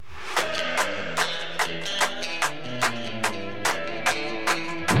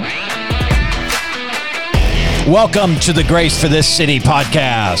Welcome to the Grace for This City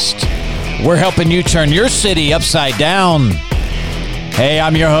podcast. We're helping you turn your city upside down. Hey,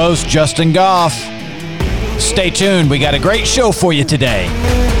 I'm your host, Justin Goff. Stay tuned. We got a great show for you today.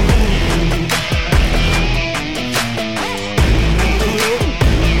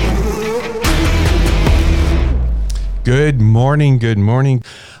 Good morning. Good morning.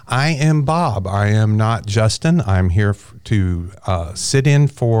 I am Bob. I am not Justin. I'm here to sit in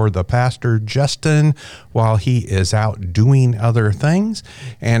for the pastor, Justin, while he is out doing other things.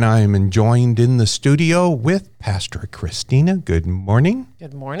 And I am joined in the studio with Pastor Christina. Good morning.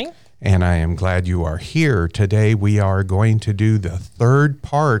 Good morning. And I am glad you are here. Today we are going to do the third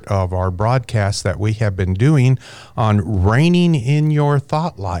part of our broadcast that we have been doing on reigning in your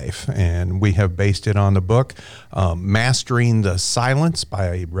thought life. And we have based it on the book Mastering the Silence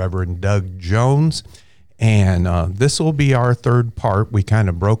by Reverend Doug Jones. And this will be our third part. We kind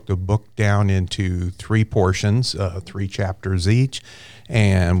of broke the book down into three portions, 3 chapters each.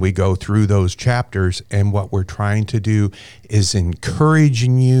 And we go through those chapters. And what we're trying to do is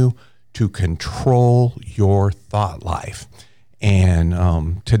encouraging you to control your thought life.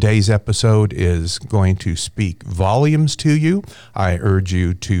 And today's episode is going to speak volumes to you. I urge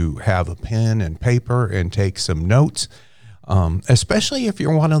you to have a pen and paper and take some notes, especially if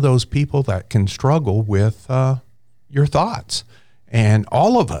you're one of those people that can struggle with your thoughts. And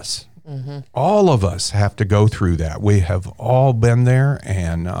all of us have to go through that. We have all been there,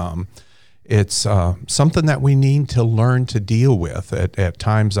 and it's something that we need to learn to deal with. At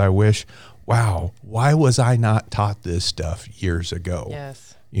times I wish, wow, why was I not taught this stuff years ago?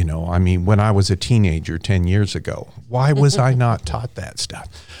 Yes. You know, I mean, when I was a teenager 10 years ago, why was I not taught that stuff?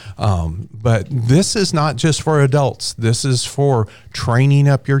 But this is not just for adults. This is for training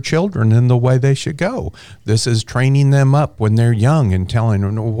up your children in the way they should go. This is training them up when they're young and telling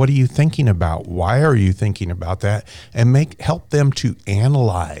them, what are you thinking about? Why are you thinking about that? And help them to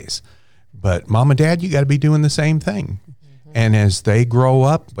analyze. But mom and dad, you got to be doing the same thing. Mm-hmm. And as they grow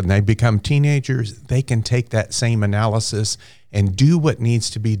up, when they become teenagers, they can take that same analysis and do what needs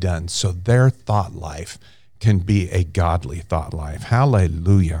to be done so their thought life can be a godly thought life.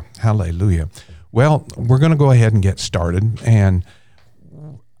 Hallelujah. Hallelujah. Well, we're going to go ahead and get started. And,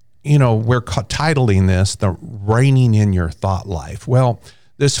 you know, we're titling this the Reigning in Your Thought Life. Well,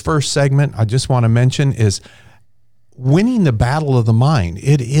 this first segment I just want to mention is winning the battle of the mind.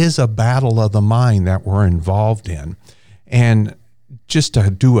 It is a battle of the mind that we're involved in. And just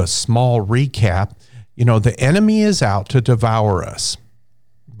to do a small recap, you know, the enemy is out to devour us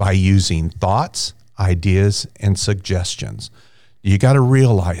by using thoughts, ideas, and suggestions. You got to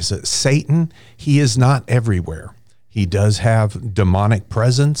realize that Satan, he is not everywhere. He does have demonic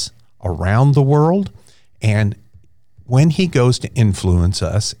presence around the world, and when he goes to influence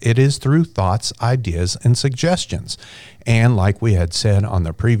us, it is through thoughts, ideas, and suggestions. And like we had said on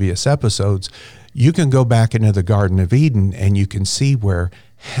the previous episodes, you can go back into the Garden of Eden and you can see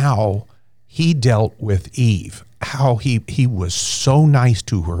how he dealt with Eve, how he was so nice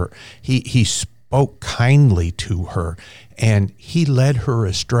to her. He spoke kindly to her, and he led her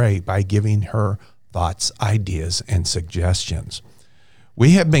astray by giving her thoughts, ideas, and suggestions.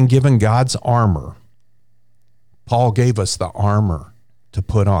 We have been given God's armor. Paul gave us the armor to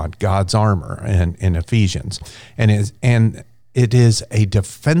put on, God's armor in Ephesians. And it is a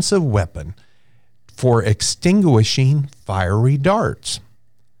defensive weapon for extinguishing fiery darts.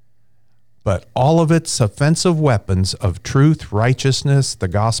 But all of its offensive weapons of truth, righteousness, the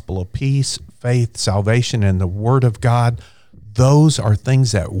gospel of peace, faith, salvation, and the word of God, those are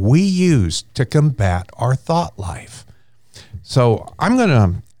things that we use to combat our thought life. So I'm going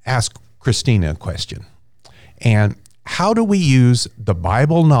to ask Christina a question. And how do we use the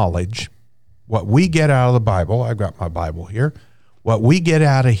Bible knowledge, what we get out of the Bible? I've got my Bible here. What we get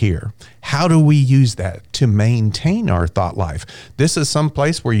out of here, how do we use that to maintain our thought life? This is some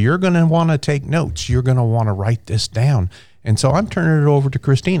place where you're going to want to take notes. You're going to want to write this down. And so I'm turning it over to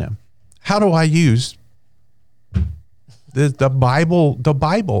Christina. How do I use the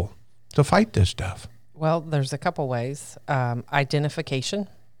Bible to fight this stuff? Well, there's a couple ways. Identification,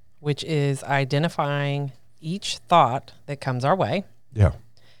 which is identifying each thought that comes our way. Yeah.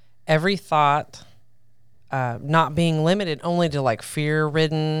 Every thought, not being limited only to like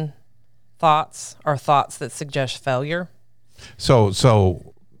fear-ridden thoughts or thoughts that suggest failure.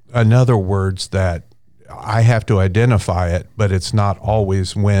 So in other words, that I have to identify it, but it's not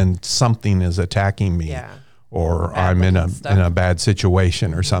always when something is attacking me. Yeah. Or I'm in a bad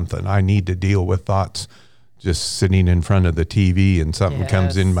situation or something. I need to deal with thoughts just sitting in front of the TV and something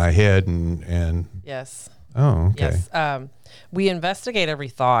comes in my head and Yes. Oh, okay. Yes. We investigate every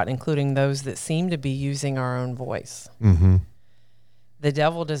thought, including those that seem to be using our own voice. Mm-hmm. The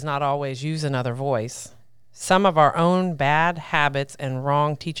devil does not always use another voice. Some of our own bad habits and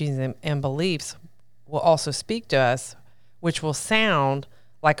wrong teachings and beliefs will also speak to us, which will sound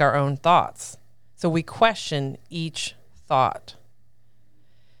like our own thoughts. So we question each thought.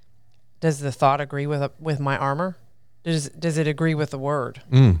 Does the thought agree with my armor? Does it agree with the word?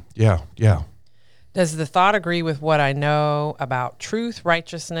 Yeah. Does the thought agree with what I know about truth,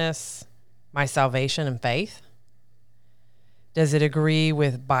 righteousness, my salvation, and faith? Does it agree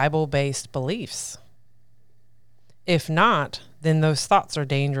with Bible-based beliefs? If not, then those thoughts are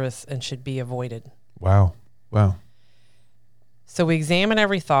dangerous and should be avoided. Wow. So we examine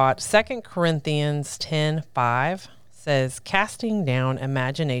every thought. 2 Corinthians 10:5 says, casting down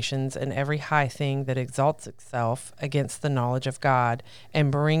imaginations and every high thing that exalts itself against the knowledge of God,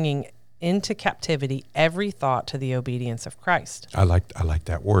 and bringing into captivity every thought to the obedience of Christ. I like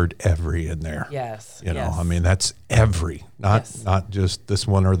that word "every" in there. Yes. You know, I mean, that's every, not just this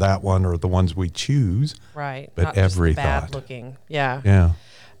one or that one or the ones we choose. Right. But not every just the bad thought. looking. Yeah. Yeah.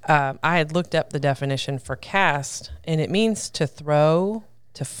 I had looked up the definition for cast, and it means to throw,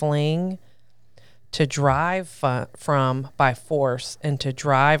 to fling, to drive from by force, and to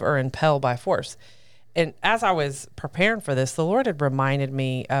drive or impel by force. And as I was preparing for this, the Lord had reminded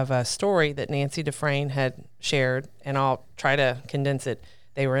me of a story that Nancy Dufresne had shared, and I'll try to condense it.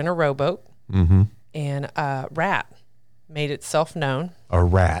 They were in a rowboat, and a rat made itself known. A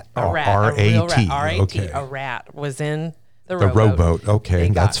rat. R-A-T. R-A-T. A rat was in the rowboat. Okay,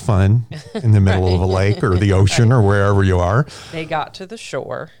 that's fun. In the middle of a lake or the ocean or wherever you are. They got to the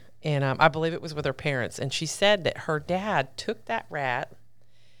shore, and I believe it was with her parents, and she said that her dad took that rat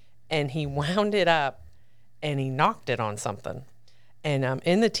and he wound it up and he knocked it on something. And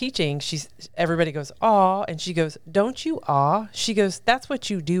in the teaching, everybody goes, aw, and she goes, don't you aw? She goes, that's what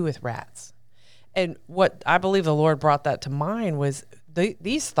you do with rats. And what I believe the Lord brought that to mind was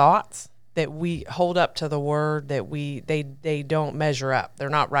these thoughts that we hold up to the word, that they don't measure up. They're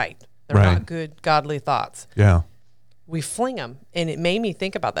not right. They're not good, godly thoughts. Yeah. We fling them. And it made me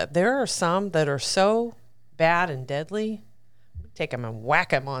think about that. There are some that are so bad and deadly, we take them and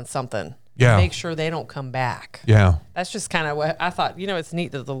whack them on something. Yeah. Make sure they don't come back. Yeah. That's just kind of what I thought. You know, it's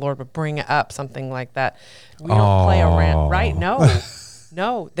neat that the Lord would bring up something like that. We don't play around. Right?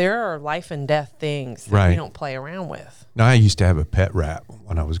 No, there are life and death things that we don't play around with. Now, I used to have a pet rat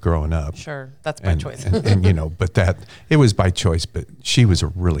when I was growing up. Sure. That's by choice. and you know, but it was by choice, but she was a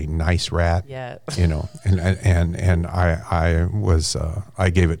really nice rat. Yeah. You know, and I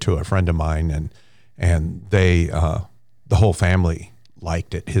gave it to a friend of mine, and they, the whole family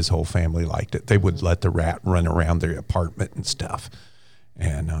liked it. His whole family liked it. They would let the rat run around their apartment and stuff.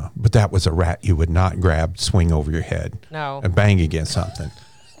 And but that was a rat you would not grab, swing over your head, and bang against something.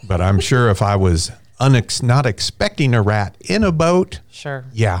 But I'm sure if I was not expecting a rat in a boat,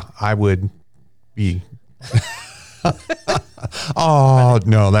 yeah, I would be. Oh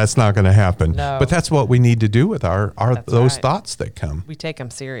no, that's not going to happen. No. But that's what we need to do with those thoughts that come. We take them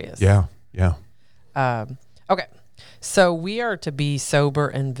serious. Yeah. Okay. So we are to be sober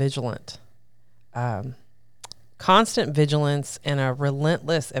and vigilant. Constant vigilance and a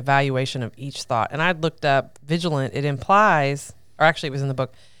relentless evaluation of each thought. And I looked up vigilant. It implies, or actually it was in the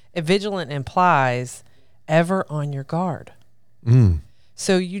book, vigilant implies ever on your guard.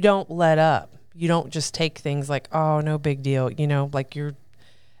 So you don't let up. You don't just take things like, oh, no big deal. You know, like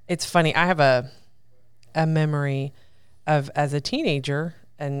it's funny. I have a memory of as a teenager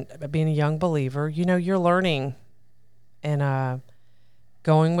and being a young believer, you know, you're learning and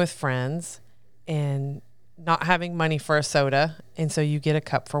going with friends and not having money for a soda, and so you get a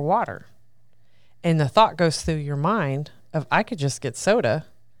cup for water. And the thought goes through your mind of, I could just get soda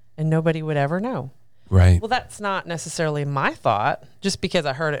and nobody would ever know. Right. Well, that's not necessarily my thought. Just because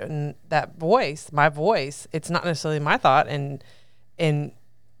I heard it in that voice, my voice, it's not necessarily my thought. And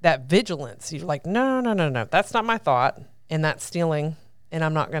that vigilance, you're like, no, that's not my thought. And that's stealing, and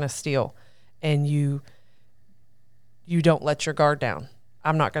I'm not going to steal. And you don't let your guard down.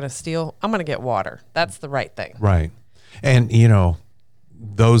 I'm not going to steal. I'm going to get water. That's the right thing. Right. And, you know,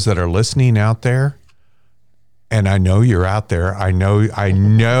 those that are listening out there, and I know you're out there, I know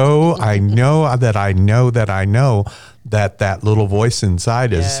that little voice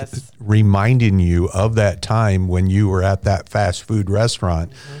inside is reminding you of that time when you were at that fast food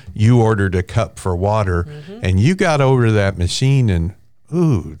restaurant. You ordered a cup for water, and you got over to that machine and,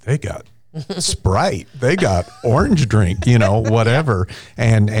 ooh, they got Sprite, they got orange drink, you know, whatever.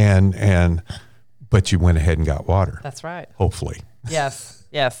 But you went ahead and got water. That's right. Hopefully. Yes.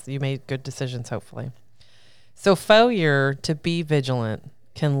 You made good decisions, hopefully. So failure to be vigilant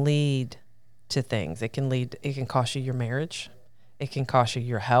can lead to things. It can cost you your marriage. It can cost you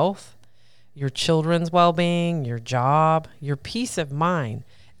your health, your children's well-being, your job, your peace of mind.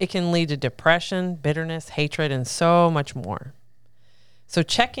 It can lead to depression, bitterness, hatred, and so much more. So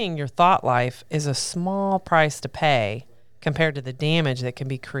checking your thought life is a small price to pay compared to the damage that can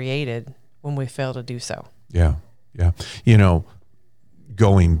be created when we fail to do so. Yeah.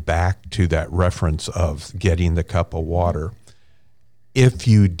 Going back to that reference of getting the cup of water, if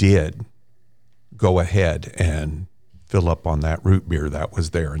you did go ahead and fill up on that root beer that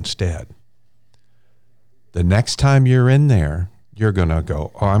was there instead, the next time you're in there, you're going to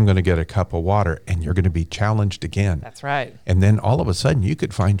go, I'm going to get a cup of water, and you're going to be challenged again. That's right. And then all of a sudden you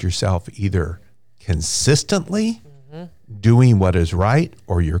could find yourself either consistently doing what is right,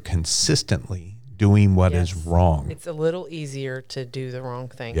 or you're consistently doing what is wrong. It's a little easier to do the wrong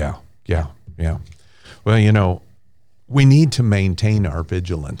thing. Yeah. Well, we need to maintain our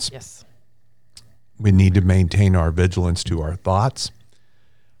vigilance. Yes. We need to maintain our vigilance to our thoughts.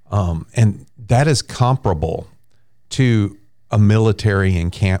 And that is comparable to a military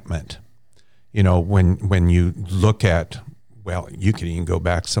encampment. When you look at, well, you can even go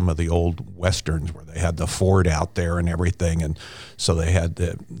back some of the old Westerns where they had the fort out there and everything. And so they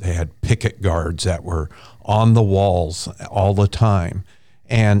had picket guards that were on the walls all the time.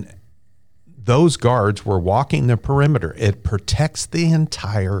 And those guards were walking the perimeter. It protects the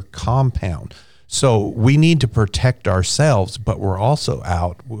entire compound. So we need to protect ourselves, but we're also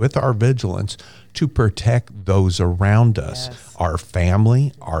out with our vigilance to protect those around us, our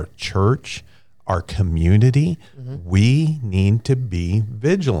family, our church, our community. We need to be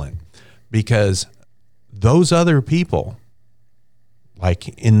vigilant, because those other people, like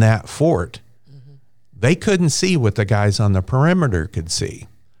in that fort, they couldn't see what the guys on the perimeter could see.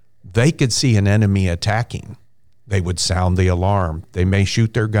 They could see an enemy attacking. They would sound the alarm. They may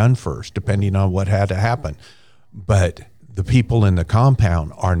shoot their gun first, depending on what had to happen. But the people in the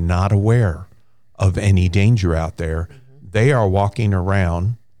compound are not aware of any danger out there. They are walking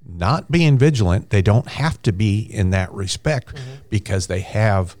around not being vigilant. They don't have to be in that respect because they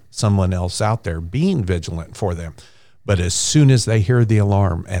have someone else out there being vigilant for them. But as soon as they hear the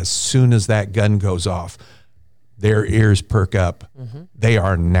alarm, as soon as that gun goes off, their ears perk up. They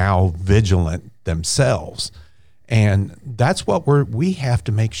are now vigilant themselves. And that's what we have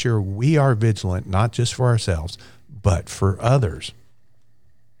to make sure we are vigilant, not just for ourselves, but for others.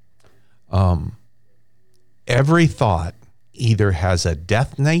 Every thought either has a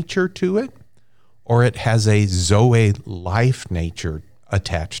death nature to it, or it has a Zoe life nature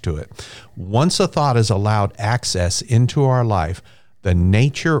attached to it. Once a thought is allowed access into our life, the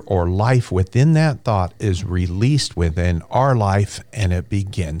nature or life within that thought is released within our life, and it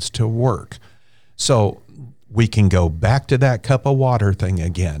begins to work. So we can go back to that cup of water thing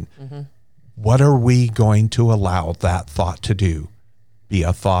again. What are we going to allow that thought to do? Be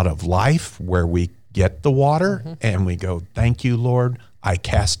a thought of life where we get the water and we go, thank you, Lord. I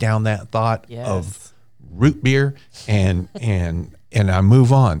cast down that thought of root beer and I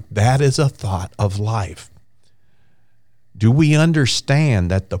move on. That is a thought of life. Do we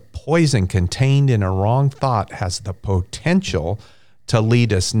understand that the poison contained in a wrong thought has the potential to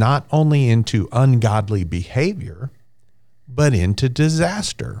lead us not only into ungodly behavior, but into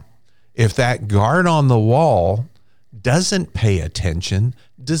disaster? If that guard on the wall doesn't pay attention,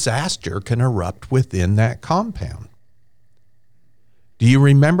 disaster can erupt within that compound. Do you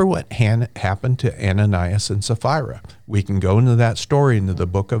remember what happened to Ananias and Sapphira? We can go into that story into the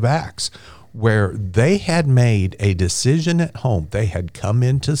book of Acts, where they had made a decision at home. They had come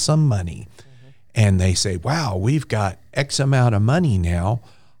into some money, and they say, wow, we've got X amount of money now.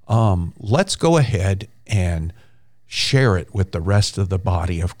 Let's go ahead and share it with the rest of the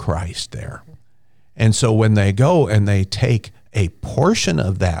body of Christ there. And so when they go and they take a portion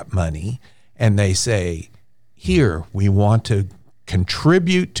of that money and they say, here, we want to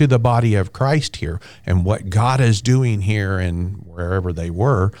contribute to the body of Christ here and what God is doing here and wherever they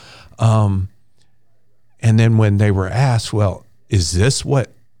were. And then when they were asked, well, is this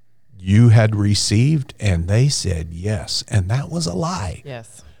what you had received? And they said, yes. And that was a lie.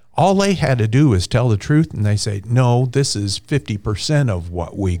 Yes. All they had to do is tell the truth, and they say, no, this is 50% of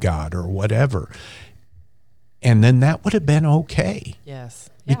what we got or whatever. And then that would have been okay. Yes.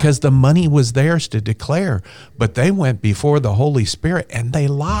 Because the money was theirs to declare. But they went before the Holy Spirit and they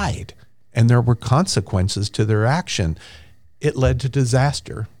lied. And there were consequences to their action. It led to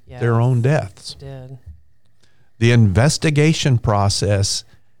disaster, their own deaths. It did. The investigation process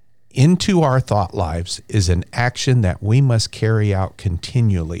into our thought lives is an action that we must carry out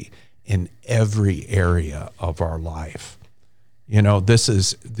continually in every area of our life. You know, this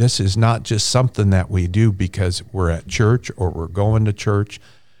is not just something that we do because we're at church or we're going to church.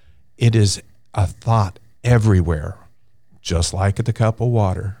 It is a thought everywhere, just like at the cup of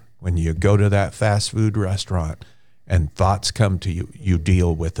water. When you go to that fast food restaurant and thoughts come to you, you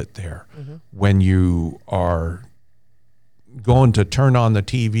deal with it there. Mm-hmm. When you are going to turn on the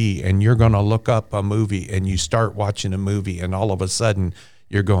TV and you're going to look up a movie and you start watching a movie and all of a sudden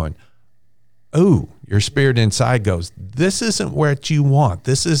you're going, oh, your spirit inside goes, this isn't what you want.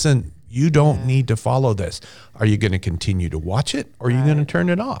 This isn't, you don't need to follow this. Are you going to continue to watch it or are you going to turn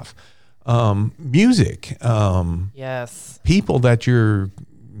it off? Music. Yes. People that you're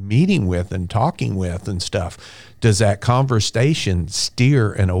meeting with and talking with and stuff. Does that conversation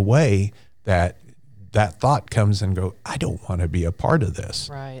steer in a way that thought comes and go, I don't want to be a part of this.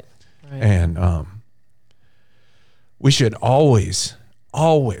 Right. And we should always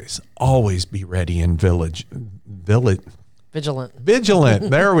be ready and vigilant.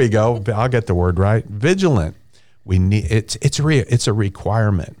 There we go. I'll get the word right. Vigilant. We need it's a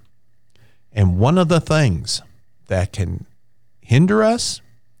requirement. And one of the things that can hinder us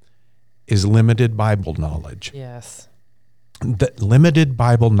is limited Bible knowledge. Yes. That limited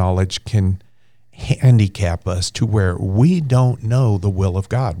Bible knowledge can handicap us to where we don't know the will of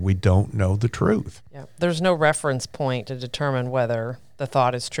God. We don't know the truth. Yeah. There's no reference point to determine whether the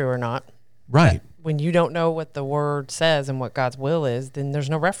thought is true or not. Right. When you don't know what the word says and what God's will is, then there's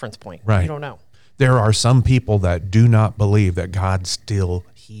no reference point. Right. You don't know. There are some people that do not believe that God still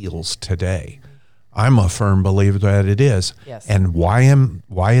heals today. I'm a firm believer that it is. Yes. And why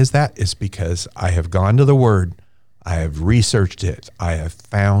is that? It's because I have gone to the Word, I have researched it, I have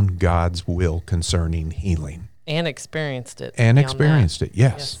found God's will concerning healing. And experienced it.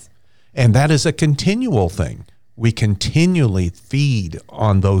 Yes. And that is a continual thing. We continually feed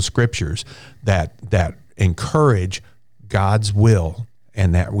on those scriptures that encourage God's will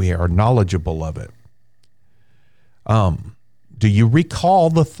and that we are knowledgeable of it. Do you recall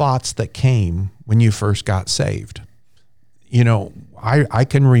the thoughts that came when you first got saved? You know, I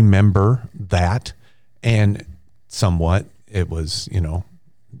can remember that, and somewhat it was, you know,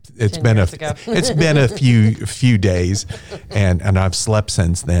 it's been a few days, and I've slept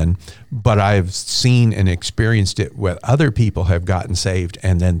since then. But I've seen and experienced it where other people have gotten saved,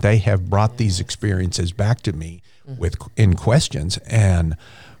 and then they have brought these experiences back to me in questions.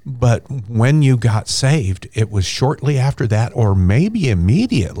 But when you got saved, it was shortly after that, or maybe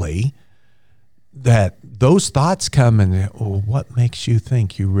immediately, that those thoughts come and, well, what makes you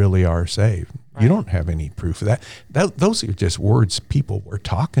think you really are saved? Right. You don't have any proof of that. Those are just words people were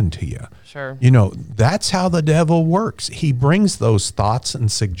talking to you. Sure. You know, that's how the devil works. He brings those thoughts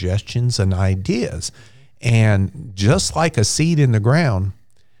and suggestions and ideas. And just like a seed in the ground,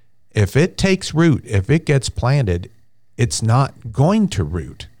 if it takes root, if it gets planted, it's not going to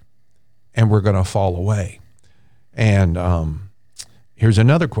root, and we're going to fall away. And here's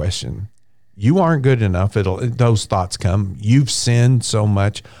another question. You aren't good enough. Those thoughts come. You've sinned so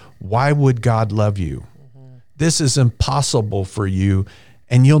much. Why would God love you? Mm-hmm. This is impossible for you,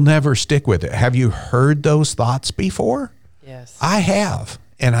 and you'll never stick with it. Have you heard those thoughts before? Yes. I have,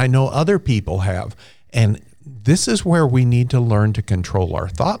 and I know other people have. And this is where we need to learn to control our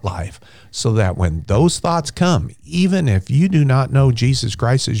thought life so that when those thoughts come, even if you do not know Jesus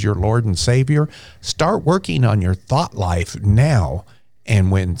Christ as your Lord and Savior, start working on your thought life now.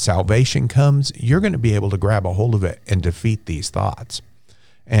 And when salvation comes, you're going to be able to grab a hold of it and defeat these thoughts.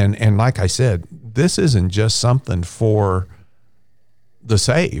 And like I said, this isn't just something for the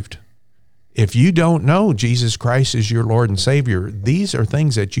saved. If you don't know Jesus Christ as your Lord and Savior, these are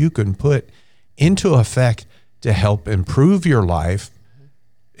things that you can put into effect to help improve your life,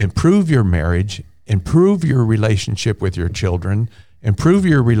 improve your marriage, improve your relationship with your children, improve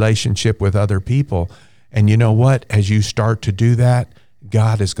your relationship with other people. And you know what? As you start to do that,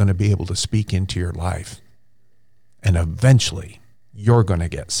 God is going to be able to speak into your life. And eventually, you're going to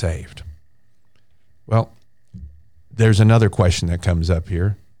get saved. Well, there's another question that comes up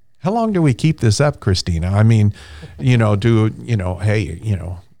here. How long do we keep this up, Christina? I mean, I've,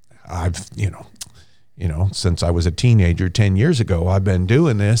 since I was a teenager 10 years ago, I've been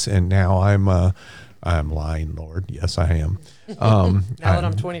doing this, and now I'm lying, Lord. Yes, I am. Now that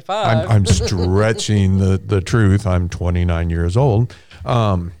I'm 25. I'm stretching the truth. I'm 29 years old.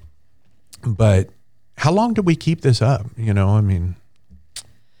 But how long do we keep this up?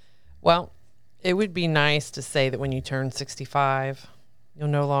 Well, it would be nice to say that when you turn 65, you'll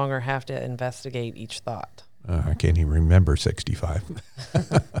no longer have to investigate each thought. I can't even remember 65.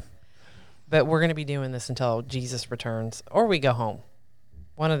 But we're going to be doing this until Jesus returns or we go home.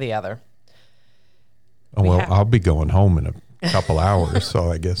 One or the other. Oh, well, I'll be going home in a couple hours,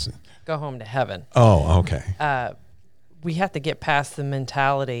 so I guess. Go home to heaven. Oh, okay. We have to get past the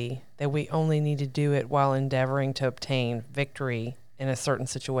mentality that we only need to do it while endeavoring to obtain victory in a certain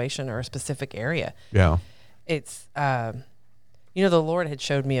situation or a specific area. Yeah. It's, the Lord had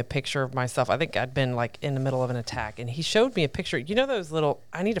showed me a picture of myself. I think I'd been like in the middle of an attack, and he showed me a picture. Those little,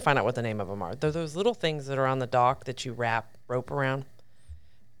 I need to find out what the name of them are. They're those little things that are on the dock that you wrap rope around.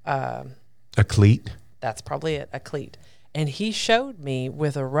 A cleat? That's probably it, a cleat. And he showed me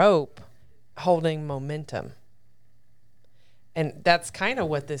with a rope holding momentum. And that's kind of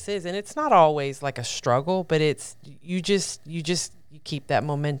what this is. And it's not always like a struggle, but it's you keep that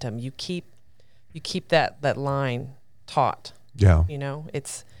momentum. You keep that line taut. Yeah.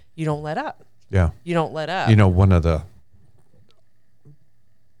 It's you don't let up. Yeah. You don't let up. One of the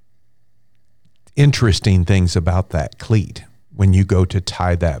interesting things about that cleat, when you go to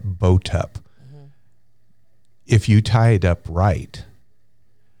tie that boat up, if you tie it up right,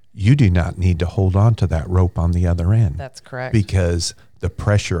 you do not need to hold on to that rope on the other end. That's correct. Because the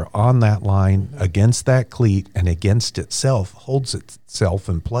pressure on that line against that cleat and against itself holds itself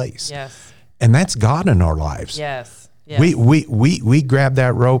in place. Yes. And that's God in our lives. Yes. We grab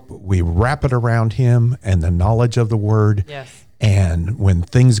that rope, we wrap it around him and the knowledge of the word. Yes. And when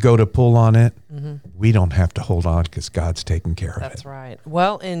things go to pull on it, we don't have to hold on because God's taking care of it. That's right.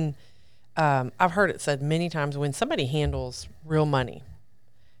 Well, and I've heard it said many times, when somebody handles real money,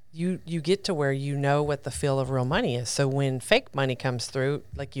 you get to where you know what the feel of real money is. So when fake money comes through,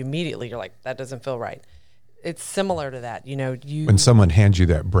 like immediately you're like, that doesn't feel right. It's similar to that. When someone hands you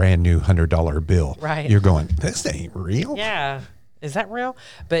that brand new $100 bill, right, you're going, this ain't real. Yeah. Is that real?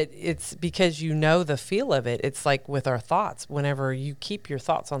 But it's because the feel of it. It's like with our thoughts. Whenever you keep your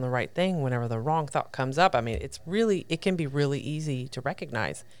thoughts on the right thing, whenever the wrong thought comes up, it can be really easy to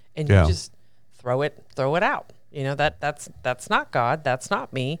recognize. And you just throw it out. That's not God. That's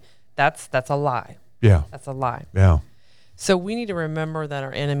not me. That's a lie. Yeah. That's a lie. Yeah. So we need to remember that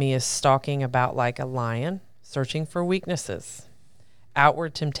our enemy is stalking about like a lion, searching for weaknesses,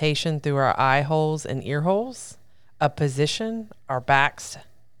 outward temptation through our eye holes and ear holes, a position, our backs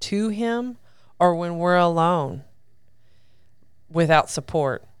to him, or when we're alone without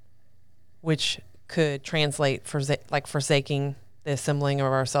support, which could translate for like forsaking the assembling of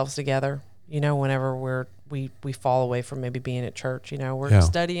ourselves together. Whenever we fall away from maybe being at church, we're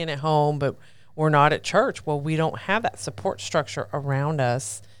studying at home, but we're not at church. Well, we don't have that support structure around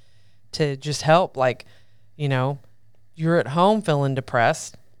us to just help. Like, you're at home feeling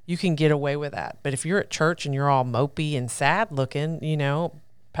depressed, you can get away with that. But if you're at church and you're all mopey and sad looking,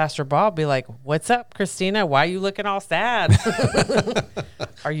 Pastor Bob be like, what's up, Christina? Why are you looking all sad?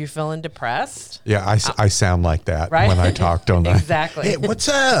 Are you feeling depressed? Yeah, I sound like that right? when I talk, don't I? Exactly. Hey, what's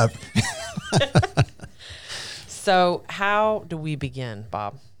up? So how do we begin,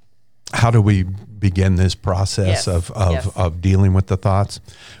 Bob? How do we begin this process of dealing with the thoughts?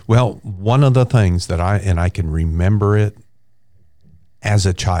 Well, one of the things that I can remember it as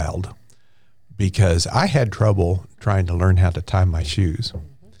a child, because I had trouble trying to learn how to tie my shoes.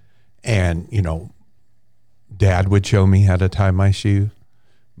 And, Dad would show me how to tie my shoe.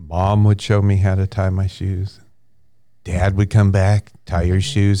 Mom would show me how to tie my shoes. Dad would come back, tie your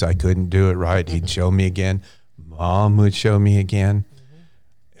shoes. I couldn't do it right. He'd show me again. Mom would show me again.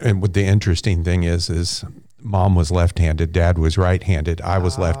 And what the interesting thing is Mom was left-handed, Dad was right-handed, I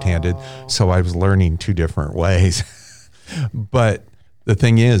was left-handed, so I was learning two different ways. But the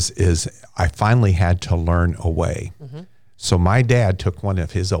thing is I finally had to learn a way. So my dad took one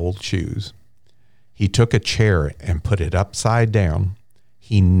of his old shoes. He took a chair and put it upside down.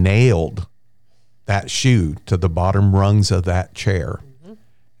 He nailed that shoe to the bottom rungs of that chair.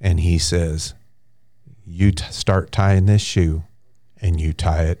 And he says, you start tying this shoe, and you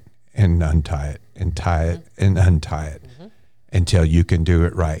tie it and untie it and tie it and untie it until you can do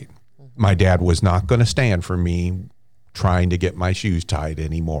it right. My dad was not going to stand for me trying to get my shoes tied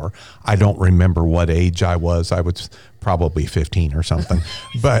anymore. I don't remember what age I was. I was probably 15 or something.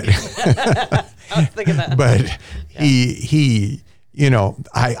 But I was thinking that. But he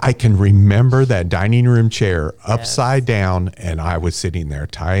I can remember that dining room chair upside down, and I was sitting there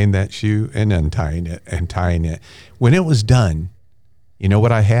tying that shoe and untying it and tying it. When it was done, you know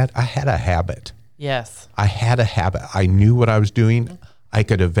what I had? I had a habit. Yes. I had a habit. I knew what I was doing. I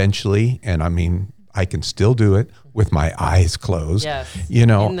could eventually, and I can still do it with my eyes closed. Yes.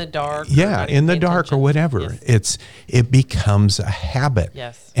 In the dark. Yeah, in the dark or whatever. Yes. It becomes a habit.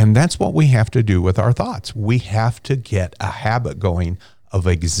 Yes. And that's what we have to do with our thoughts. We have to get a habit going of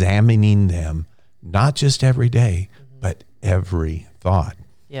examining them, not just every day, but every thought.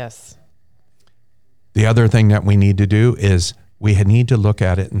 Yes. The other thing that we need to do is we need to look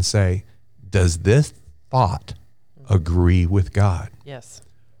at it and say, does this thought agree with God? Yes.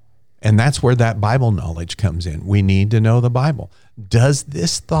 And that's where that Bible knowledge comes in. We need to know the Bible. Does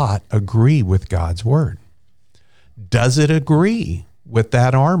this thought agree with God's word? Does it agree with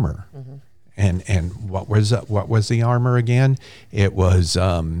that armor? Mm-hmm. And what was the armor again? It was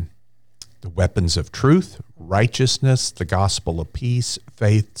the weapons of truth, righteousness, the gospel of peace,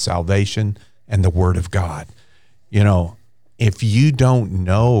 faith, salvation, and the word of God. You know, if you don't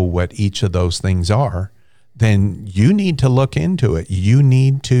know what each of those things are, then you need to look into it. You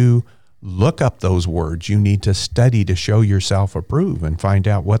need to look up those words. You need to study to show yourself approved and find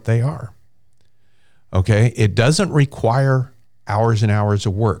out what they are. Okay? It doesn't require hours and hours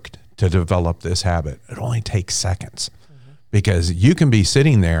of work to develop this habit. It only takes seconds, because you can be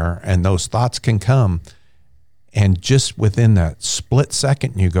sitting there and those thoughts can come, and just within that split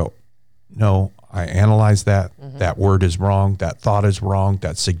second you go, no, I analyze that. That word is wrong. That thought is wrong.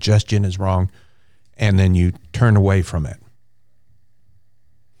 That suggestion is wrong. And then you turn away from it.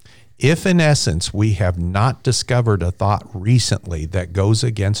 If in essence we have not discovered a thought recently that goes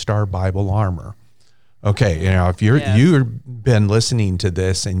against our Bible armor, okay, you know, if you've been listening to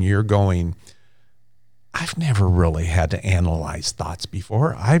this and you're going, I've never really had to analyze thoughts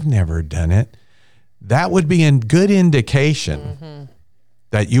before, I've never done it, that would be a good indication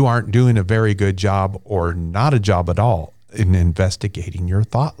that you aren't doing a very good job, or not a job at all, in investigating your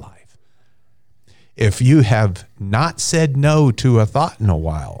thought life. If you have not said no to a thought in a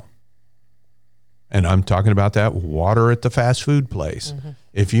while, and I'm talking about that water at the fast food place,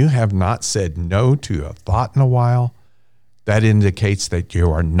 if you have not said no to a thought in a while, that indicates that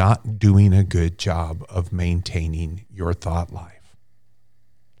you are not doing a good job of maintaining your thought life.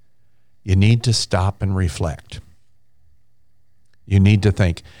 You need to stop and reflect. You need to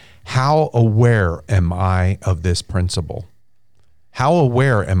think, how aware am I of this principle? How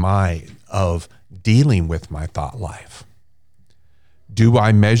aware am I of dealing with my thought life? Do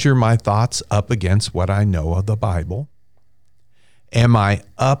I measure my thoughts up against what I know of the Bible? Am I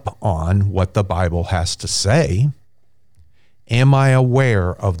up on what the Bible has to say? Am I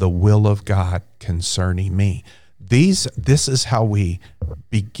aware of the will of God concerning me? This is how we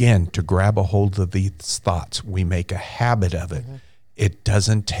begin to grab a hold of these thoughts. We make a habit of it. It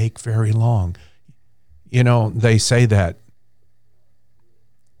doesn't take very long. You know, they say that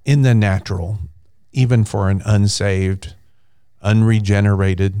in the natural, even for an unsaved,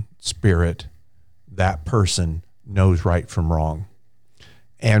 unregenerated spirit, that person knows right from wrong.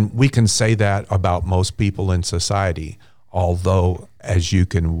 And we can say that about most people in society. Although, as you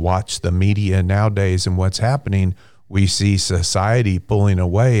can watch the media nowadays and what's happening, we see society pulling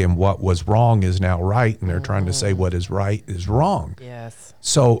away, and what was wrong is now right, and they're trying to say what is right is wrong. Yes.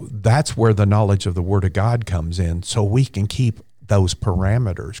 So that's where the knowledge of the Word of God comes in, so we can keep those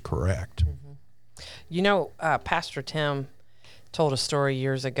parameters correct. You know, Pastor Tim told a story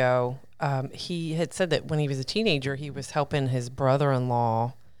years ago. He had said that when he was a teenager, he was helping his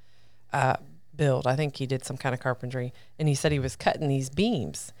brother-in-law build. I think he did some kind of carpentry. And he said he was cutting these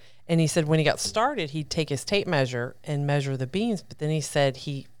beams. And he said when he got started, he'd take his tape measure and measure the beams. But then he said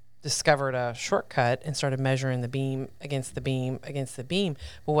he discovered a shortcut and started measuring the beam against the beam against the beam.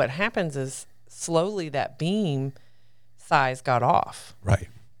 But what happens is slowly that beam size got off. Right.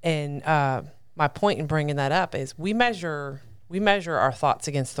 And my point in bringing that up is we measure our thoughts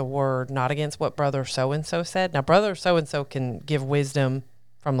against the word, not against what brother so-and-so said. Now, brother so-and-so can give wisdom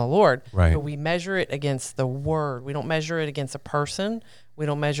from the Lord, right, but we measure it against the word. We don't measure it against a person. We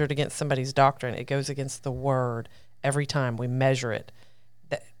don't measure it against somebody's doctrine. It goes against the word every time we measure it.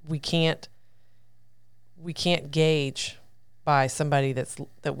 That we can't gauge by somebody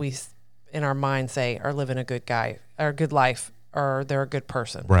that we in our mind say are living a good guy or a good life or they're a good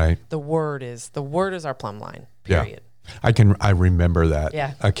person. Right. The word is our plumb line. Period. Yeah. I remember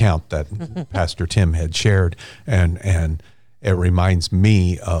that account that Pastor Tim had shared, and it reminds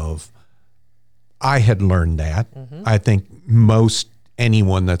me of, I had learned that. I think most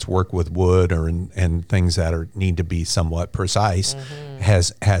anyone that's worked with wood or and things that need to be somewhat precise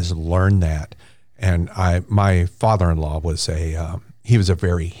has learned that. And my father-in-law was he was a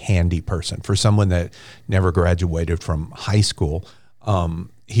very handy person. For someone that never graduated from high school,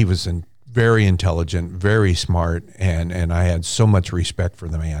 he was very intelligent, very smart, and I had so much respect for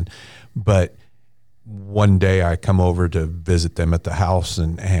the man. But one day I come over to visit them at the house,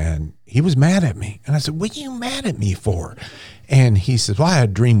 and he was mad at me. And I said, what are you mad at me for? And he says, well, I had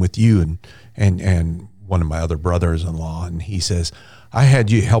a dream with you and one of my other brothers-in-law. And he says, I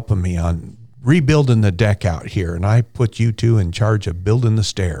had you helping me on rebuilding the deck out here, and I put you two in charge of building the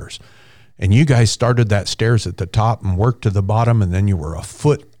stairs. And you guys started that stairs at the top and worked to the bottom, and then you were a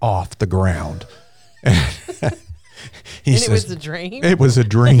foot off the ground. He says, it was a dream? It was a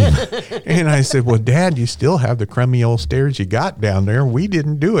dream. And I said, well, Dad, you still have the crummy old stairs you got down there. We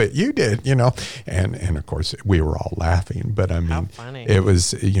didn't do it. You did, And of course, we were all laughing. But I mean, it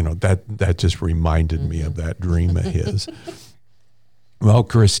was, that just reminded me of that dream of his. Well,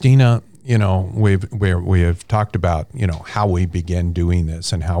 Christina, we have talked about, how we began doing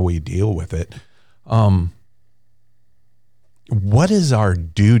this and how we deal with it. What is our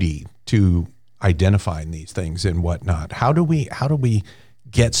duty to identifying these things and whatnot? How do we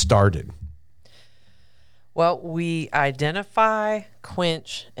get started? Well, we identify,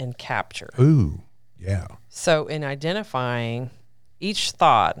 quench, and capture. Ooh, yeah. So in identifying each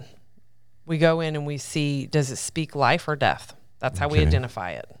thought, we go in and we see, does it speak life or death? That's how we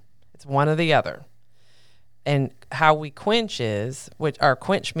identify it. It's one or the other. And how we quench is, which our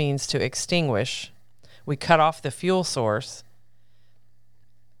quench means to extinguish. We cut off the fuel source.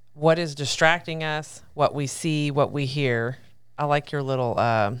 What is distracting us, what we see, what we hear. I like your little,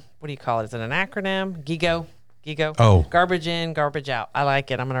 what do you call it? Is it an acronym? GIGO? Oh. Garbage in, garbage out. I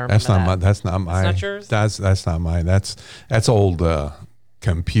like it. I'm going to remember that. That's not mine. That's not yours? That's not mine. That's old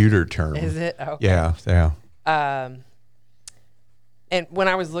computer term. Is it? Okay. Yeah. And when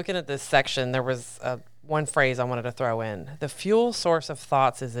I was looking at this section, there was one phrase I wanted to throw in. The fuel source of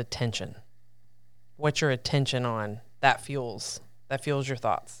thoughts is attention. What's your attention on? That fuels your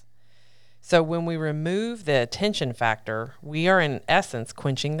thoughts. So when we remove the attention factor, we are in essence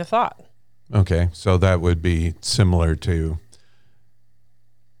quenching the thought. Okay, so that would be similar to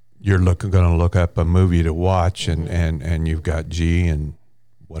you're going to look up a movie to watch, and you've got G and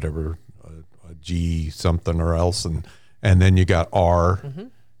whatever, a G something or else, and then you got R,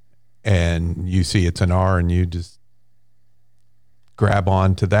 and you see it's an R, and you just grab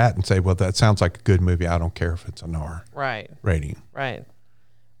on to that and say, well, that sounds like a good movie. I don't care if it's an R rating. Right.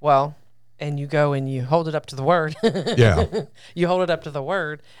 Well, and you go and you hold it up to the word. Yeah. You hold it up to the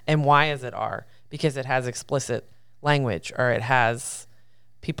word. And why is it R? Because it has explicit language, or it has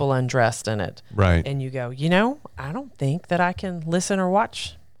people undressed in it. Right. And you go, I don't think that I can listen or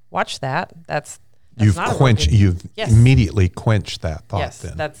watch that. You've immediately quenched that thought. Yes,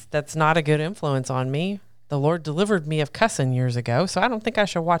 then. That's not a good influence on me. The Lord delivered me of cussing years ago, so I don't think I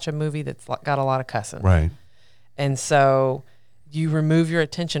should watch a movie that's got a lot of cussing. Right. And so you remove your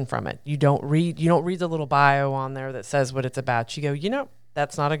attention from it. You don't read the little bio on there that says what it's about. You go,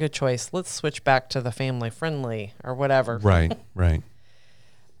 that's not a good choice. Let's switch back to the family friendly or whatever. Right.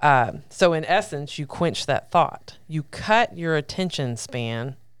 So in essence, you quench that thought. You cut your attention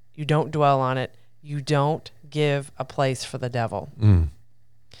span. You don't dwell on it. You don't give a place for the devil.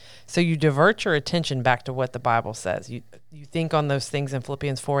 So you divert your attention back to what the Bible says. You think on those things in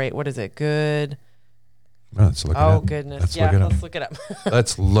Philippians 4:8. What is it? Good. Let's look it up. Oh, goodness. Let's look it up.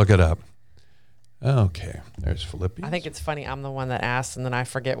 Let's look it up. Okay. There's Philippians. I think it's funny. I'm the one that asked, and then I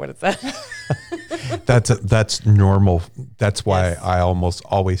forget what it says. That's normal. That's why I almost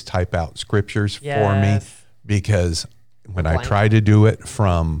always type out scriptures for me, because when I try to do it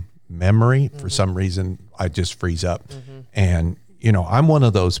from memory, for some reason, I just freeze up. And I'm one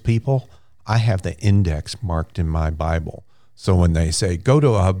of those people. I have the index marked in my Bible. So when they say, go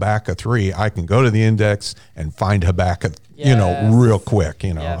to Habakkuk 3, I can go to the index and find Habakkuk, real quick.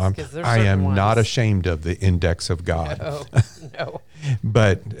 I am not ashamed of the index of God. No.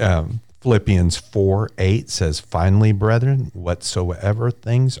 But Philippians 4:8 says, finally, brethren, whatsoever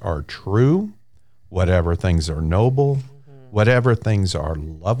things are true, whatever things are noble, whatever things are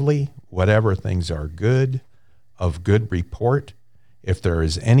lovely, whatever things are good, of good report, if there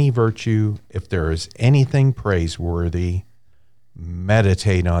is any virtue, if there is anything praiseworthy,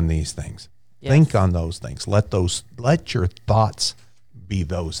 meditate on these things. Yes. Think on those things. Let your thoughts be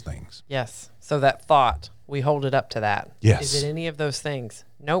those things. Yes. So that thought, we hold it up to that. Yes. Is it any of those things?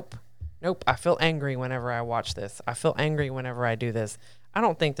 Nope. I feel angry whenever I watch this. I feel angry whenever I do this. I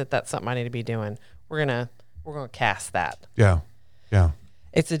don't think that that's something I need to be doing. We're gonna cast that. Yeah.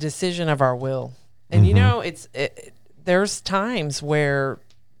 It's a decision of our will, and there's times where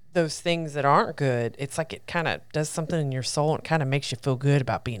those things that aren't good, it's like it kind of does something in your soul, and it kind of makes you feel good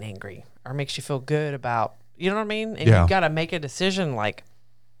about being angry, or makes you feel good about, you know what I mean? And you got to make a decision like,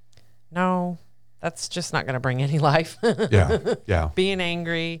 no, that's just not going to bring any life. Yeah. Being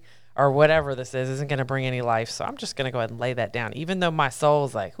angry or whatever this isn't going to bring any life. So I'm just going to go ahead and lay that down, even though my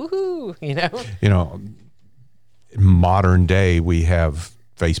soul's like, woohoo, in modern day, we have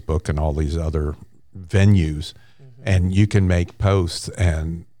Facebook and all these other venues, and you can make posts,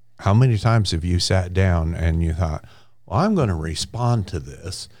 and How many times have you sat down and you thought, well, I'm going to respond to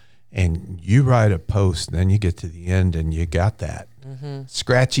this, and you write a post, and then you get to the end and you got that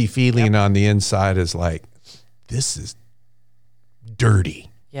scratchy feeling on the inside is like, this is dirty.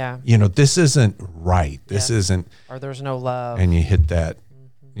 Yeah. You know, this isn't right. This isn't. Or there's no love. And you hit that,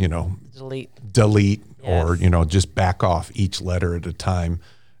 you know, delete or, you know, just back off each letter at a time.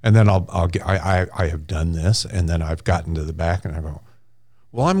 And then I have done this, and then I've gotten to the back and I go,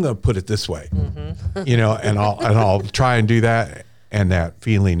 well, I'm going to put it this way, you know, and I'll try and do that. And that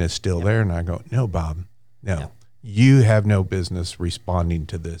feeling is still there. And I go, no, Bob, no, you have no business responding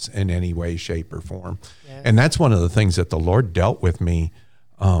to this in any way, shape, or form. Yes. And that's one of the things that the Lord dealt with me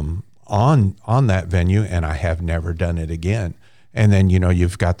on that venue, and I have never done it again. And then, you know,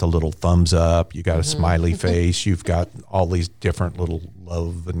 you've got the little thumbs up, you got a smiley face, you've got all these different little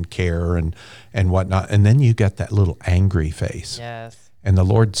love and care and whatnot. And then you got that little angry face. Yes. And the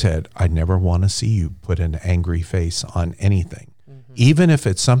Lord said, I never want to see you put an angry face on anything, even if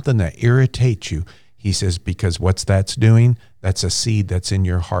it's something that irritates you. He says, because what's that's doing, that's a seed that's in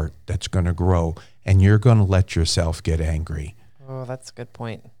your heart that's going to grow, and you're going to let yourself get angry. Oh, that's a good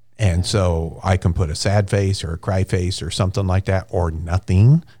point. And so I can put a sad face or a cry face or something like that, or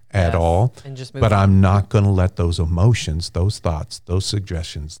nothing at all. And just move but on. I'm not going to let those emotions, those thoughts, those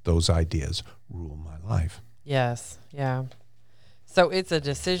suggestions, those ideas rule my life. Yes. Yeah. So it's a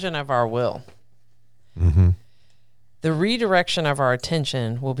decision of our will. Mm-hmm. The redirection of our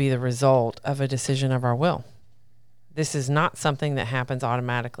attention will be the result of a decision of our will. This is not something that happens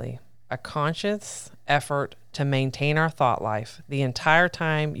automatically. A conscious effort to maintain our thought life. The entire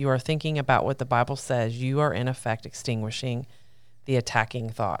time you are thinking about what the Bible says, you are in effect extinguishing the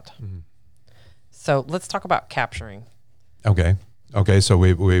attacking thought. Mm-hmm. So let's talk about capturing. Okay. So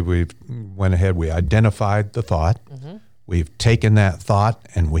we went ahead. We identified the thought. Mm-hmm. We've taken that thought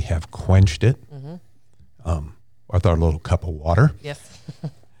and we have quenched it with our little cup of water. Yes.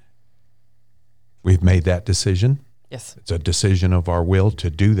 We've made that decision. Yes. It's a decision of our will to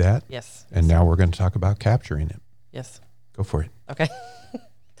do that. Yes. And now we're going to talk about capturing it. Yes. Go for it. Okay.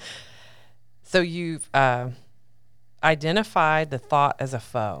 So you've identified the thought as a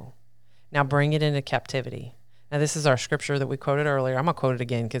foe. Now bring it into captivity. Now this is our scripture that we quoted earlier. I'm going to quote it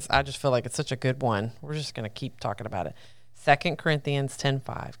again because I just feel like it's such a good one. We're just going to keep talking about it. 2 Corinthians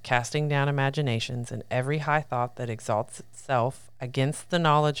 10:5, casting down imaginations and every high thought that exalts itself against the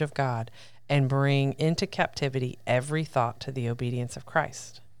knowledge of God, and bring into captivity every thought to the obedience of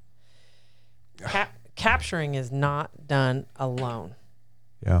Christ. Capturing is not done alone.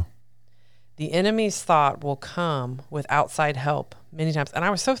 Yeah. The enemy's thought will come with outside help many times. And I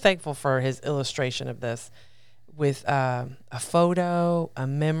was so thankful for his illustration of this with a photo, a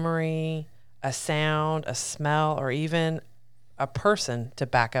memory, a sound, a smell, or even a person to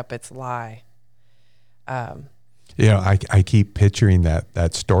back up its lie. I keep picturing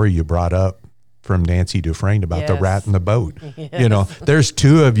that story you brought up from Nancy Dufresne about the rat in the boat. Yes. You know, there's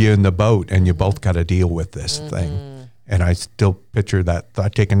two of you in the boat and you both got to deal with this thing. And I still picture that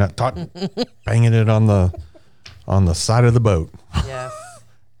thought, taking that thought, banging it on the side of the boat. Yes.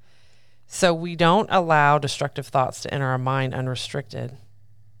 So we don't allow destructive thoughts to enter our mind unrestricted.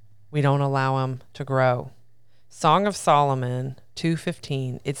 We don't allow them to grow. Song of Solomon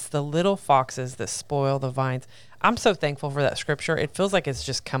 2:15. It's the little foxes that spoil the vines. I'm so thankful for that scripture. It feels like it's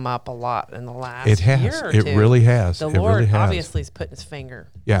just come up a lot in the last year or two. It really has. The Lord Lord obviously is putting his finger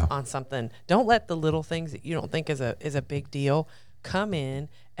Yeah. on something. Don't let the little things that you don't think is a big deal come in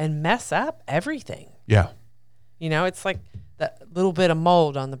and mess up everything. Yeah. You know, it's like that little bit of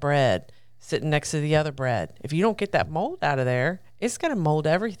mold on the bread sitting next to the other bread. If you don't get that mold out of there, it's going to mold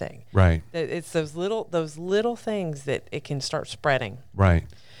everything. Right. It's those little things that it can start spreading. Right.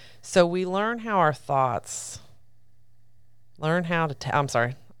 So we learn how our thoughts learn how to I'm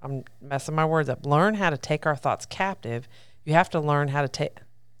sorry, I'm messing my words up. Learn how to take our thoughts captive. You have to learn how to take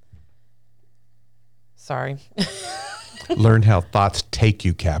Learn how thoughts take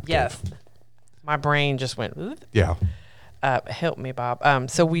you captive. Yes. My brain just went Yeah. help me, Bob.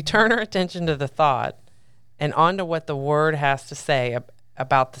 So we turn our attention to the thought and onto what the word has to say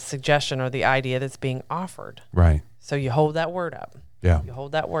about the suggestion or the idea that's being offered. Right. So you hold that word up. Yeah. You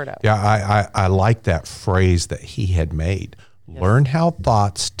hold that word up. Yeah, I like that phrase that he had made. Yes. Learn how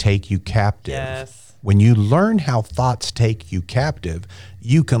thoughts take you captive. Yes. When you learn how thoughts take you captive,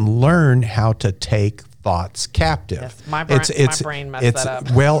 you can learn how to take thoughts captive. Yes. My brain messed that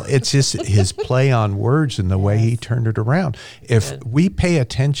up. Well, it's just his play on words and the way he turned it around. If we pay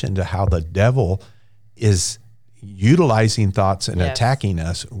attention to how the devil is utilizing thoughts and attacking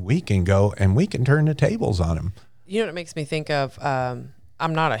us, we can go and we can turn the tables on him. You know what it makes me think of?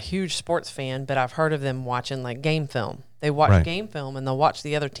 I'm not a huge sports fan, but I've heard of them watching like game film. They watch game film and they'll watch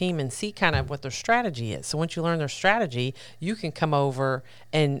the other team and see kind of what their strategy is. So once you learn their strategy, you can come over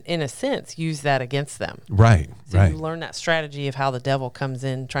and, in a sense, use that against them. Right, so you learn that strategy of how the devil comes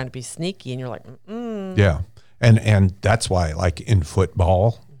in trying to be sneaky, and you're like, Yeah, and that's why, like in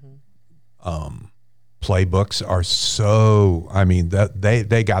football, playbooks are so, I mean, that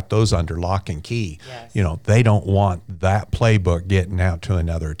they got those under lock and key. Yes. You know, they don't want that playbook getting out to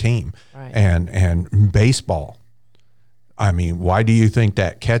another team. Right. And baseball, I mean, why do you think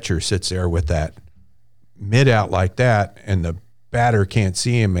that catcher sits there with that mid out like that and the batter can't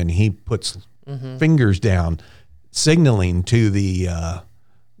see him and he puts fingers down signaling to the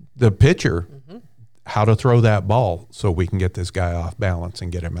pitcher how to throw that ball so we can get this guy off balance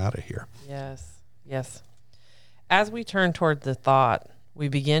and get him out of here? Yes. As we turn toward the thought, we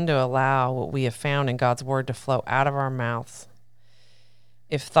begin to allow what we have found in God's word to flow out of our mouths.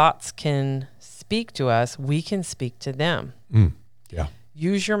 If thoughts can speak to us, we can speak to them. Yeah.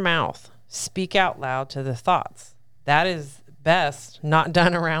 Use your mouth. Speak out loud to the thoughts. That is best not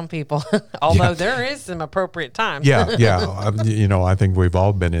done around people, although there is some appropriate times. Yeah. You know, I think we've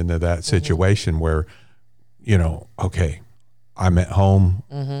all been into that situation where, you know, okay, I'm at home,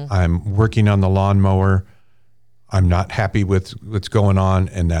 I'm working on the lawnmower, I'm not happy with what's going on,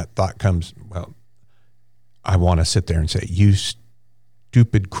 and that thought comes, well, I want to sit there and say, you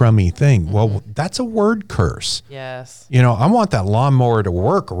stupid crummy thing. Well, that's a word curse. Yes. You know, I want that lawnmower to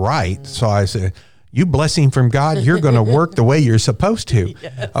work right. So I say, you blessing from God, you're going to work the way you're supposed to.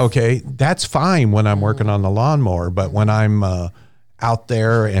 Yes. Okay. That's fine when I'm working on the lawnmower, but when I'm out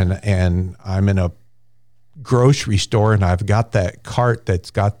there and I'm in a grocery store and I've got that cart that's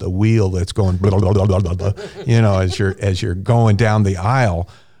got the wheel that's going blah, blah, blah, blah, blah, blah, you know, as you're going down the aisle,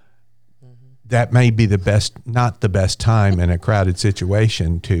 that may be not the best time in a crowded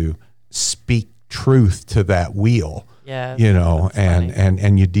situation to speak truth to that wheel. Yeah, you know,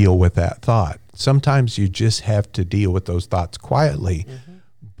 and you deal with that thought. Sometimes you just have to deal with those thoughts quietly,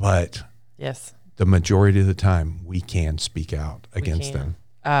 but the majority of the time we can speak out against them.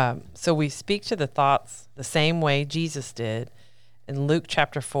 So we speak to the thoughts the same way Jesus did. In Luke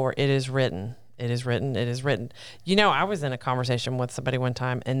chapter 4, it is written. It is written. It is written. You know, I was in a conversation with somebody one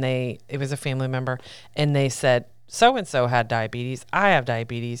time, and it was a family member, and they said, so-and-so had diabetes. I have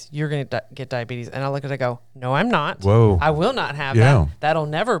diabetes. You're going to get diabetes. And I look at it and go, no, I'm not. Whoa. I will not have that. That'll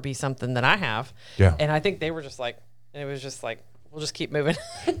never be something that I have. Yeah. And I think they were just like, it was just like, we'll just keep moving.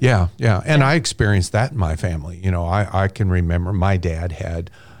 Yeah. And I experienced that in my family. You know, I can remember my dad had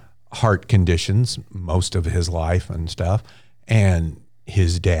heart conditions most of his life and stuff. And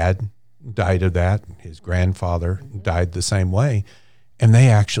his dad died of that. His grandfather died the same way. And they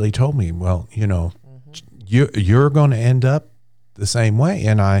actually told me, well, you know, you're going to end up the same way.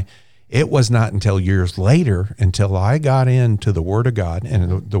 And it was not until years later, until I got into the Word of God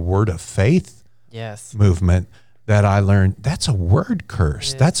and the Word of Faith movement, that I learned that's a word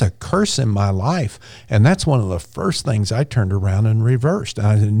curse. That's a curse in my life. And that's one of the first things I turned around and reversed. And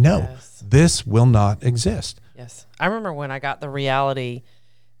I said, no, this will not exist. Yes. I remember when I got the reality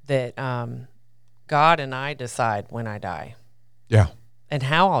that God and I decide when I die. Yeah. And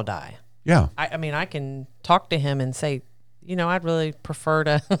how I'll die. Yeah. I mean, I can talk to him and say, you know, I'd really prefer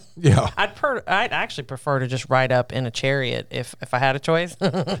to. I'd actually prefer to just ride up in a chariot if I had a choice.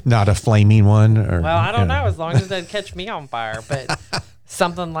 Not a flaming one, or well, I don't know. As long as it doesn't catch me on fire, but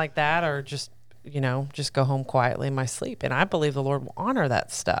something like that, or just just go home quietly in my sleep. And I believe the Lord will honor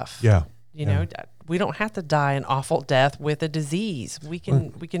that stuff. Yeah. You know, we don't have to die an awful death with a disease. We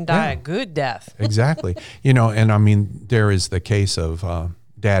can die a good death. Exactly. You know, and I mean, there is the case of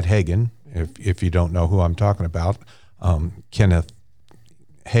Dad Hagin. If you don't know who I'm talking about. Kenneth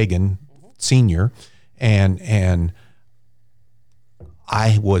Hagin Sr. And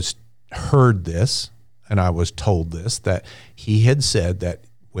I heard this, and I was told this, that he had said that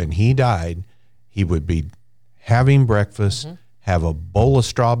when he died, he would be having breakfast, have a bowl of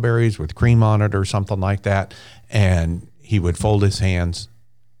strawberries with cream on it or something like that, and he would fold his hands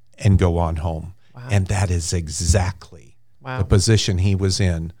and go on home. Wow. And that is exactly the position he was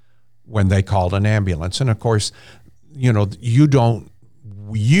in when they called an ambulance. And of course, you know, you don't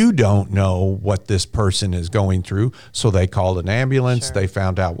know what this person is going through. So they called an ambulance. Sure. They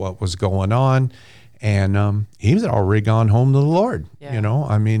found out what was going on, and he was already gone home to the Lord. Yeah. You know,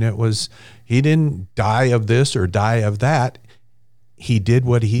 I mean, he didn't die of this or die of that. He did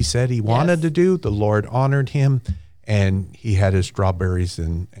what he said he wanted to do. The Lord honored him, and he had his strawberries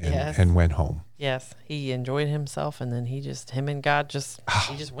and went home. Yes, he enjoyed himself, and then him and God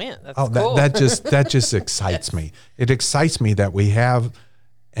he just went. That's cool. that just excites me. It excites me that we have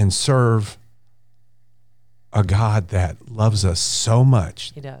and serve a God that loves us so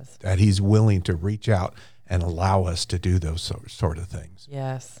much. He does. That he's willing to reach out and allow us to do those sort of things.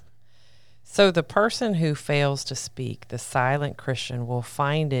 Yes. So the person who fails to speak, the silent Christian, will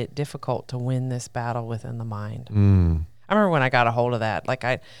find it difficult to win this battle within the mind. I remember when I got a hold of that, like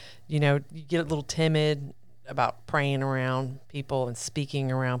you get a little timid about praying around people and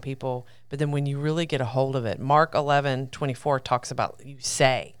speaking around people. But then when you really get a hold of it, Mark 11:24 talks about you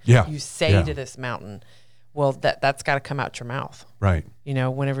say to this mountain. Well, that's got to come out your mouth. Right.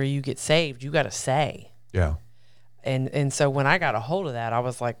 Whenever you get saved, you got to say. Yeah. And so when I got a hold of that, I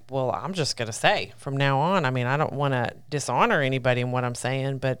was like, well, I'm just going to say from now on. I mean, I don't want to dishonor anybody in what I'm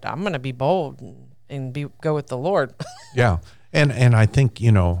saying, but I'm going to be bold and go with the Lord. Yeah. And I think,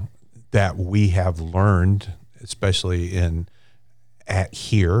 that we have learned, especially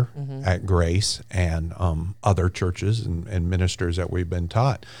at Grace and other churches and ministers that we've been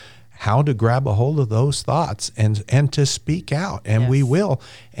taught, how to grab a hold of those thoughts and to speak out, and we will.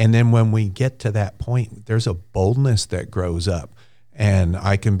 And then when we get to that point, there's a boldness that grows up. And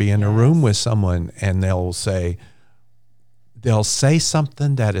I can be in a room with someone and they'll say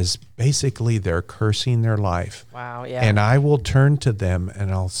something that is basically they're cursing their life. Wow, yeah. And I will turn to them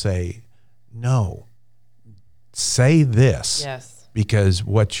and I'll say, no, say this. Yes. Because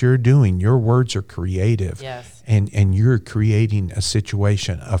what you're doing, your words are creative. Yes. And you're creating a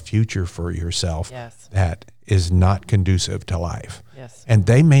situation, a future for yourself that is not conducive to life. Yes. And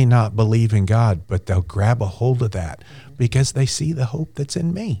they may not believe in God, but they'll grab a hold of that because they see the hope that's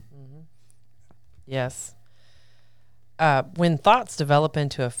in me. Yes. When thoughts develop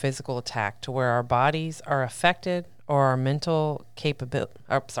into a physical attack to where our bodies are affected or our mental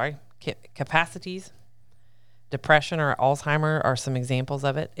capacities, depression or Alzheimer are some examples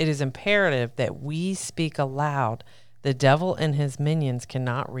of it. It is imperative that we speak aloud. The devil and his minions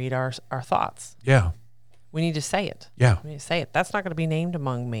cannot read our thoughts. Yeah. We need to say it. Yeah. We need to say it. That's not going to be named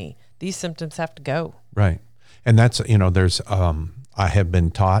among me. These symptoms have to go. Right. And that's, there's, I have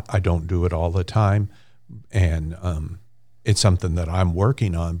been taught, I don't do it all the time. And it's something that I'm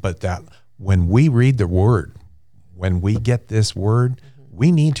working on, but that when we read the word, when we get this word,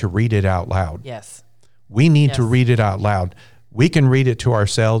 we need to read it out loud. Yes. We need to read it out loud. We can read it to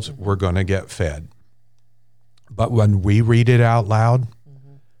ourselves. We're going to get fed. But when we read it out loud,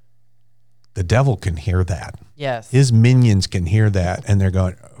 the devil can hear that. Yes. His minions can hear that. And they're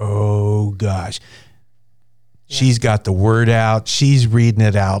going, oh, gosh. She's got the word out. She's reading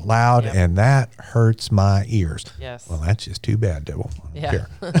it out loud. And that hurts my ears. Yes. Well, that's just too bad, devil. I don't care.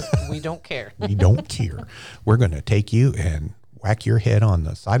 We don't care. We don't care. We're going to take you and whack your head on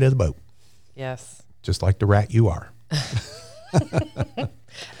the side of the boat. Yes. Just like the rat you are.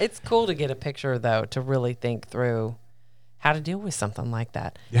 It's cool to get a picture, though, to really think through how to deal with something like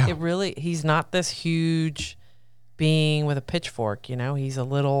that. Yeah. He's not this huge being with a pitchfork, he's a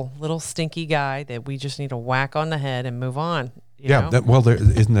little stinky guy that we just need to whack on the head and move on. You know?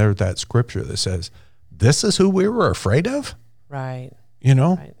 Isn't there that scripture that says, this is who we were afraid of? Right.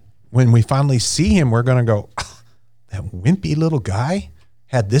 Right. When we finally see him, we're going to go, oh, that wimpy little guy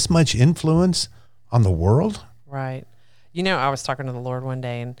had this much influence on the world. Right. I was talking to the Lord one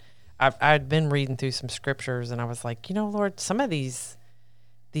day, and I'd been reading through some scriptures, and I was like, Lord, some of these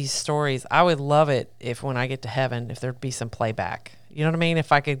stories, I would love it if when I get to heaven, if there'd be some playback. You know what I mean?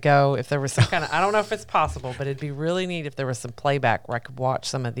 If I could go, if there was some kind of, I don't know if it's possible, but it'd be really neat if there was some playback where I could watch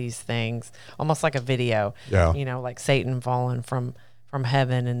some of these things, almost like a video. Yeah. Like Satan falling from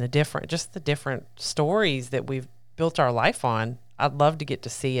heaven and the different stories that we've built our life on. I'd love to get to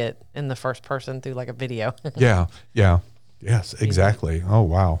see it in the first person through like a video. Yeah. Yes, exactly. Oh,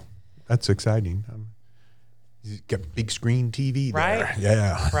 wow. That's exciting. You've got big screen TV there. Right?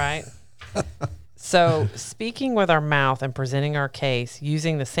 Yeah. Right. So speaking with our mouth and presenting our case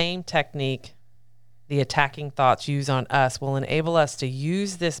using the same technique the attacking thoughts use on us will enable us to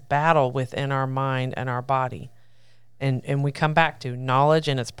use this battle within our mind and our body. And we come back to knowledge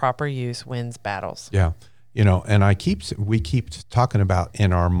and its proper use wins battles. Yeah. And we keep talking about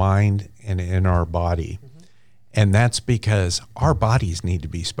in our mind and in our body. And that's because our bodies need to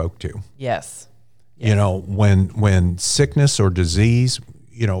be spoke to. Yes. When sickness or disease,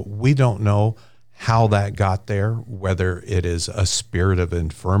 we don't know how that got there, whether it is a spirit of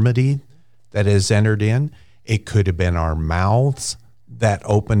infirmity that has entered in. It could have been our mouths that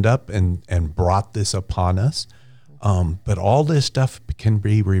opened up and brought this upon us. But all this stuff can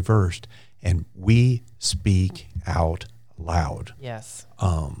be reversed, and we speak out loud. Yes.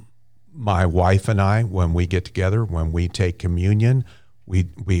 My wife and I, when we get together, when we take communion, we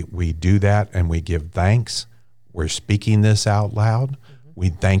do that and we give thanks. We're speaking this out loud. We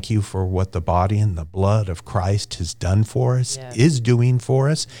thank you for what the body and the blood of Christ has done for us, Yes. is doing for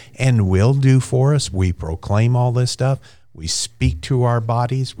us, and will do for us. We proclaim all this stuff. We speak to our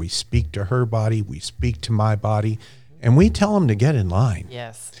bodies. We speak to her body. We speak to my body. And we tell them to get in line.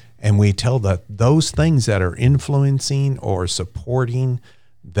 Yes. And we tell those things that are influencing or supporting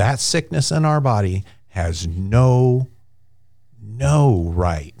that sickness in our body has no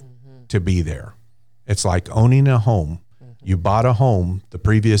right to be there. It's like owning a home. You bought a home. The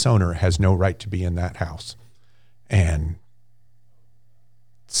previous owner has no right to be in that house. And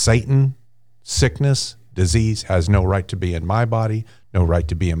Satan, sickness, disease has no right to be in my body, no right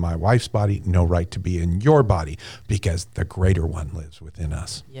to be in my wife's body, no right to be in your body, because the greater one lives within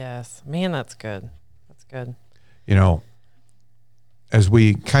us. Yes. Man, that's good. That's good. You know, as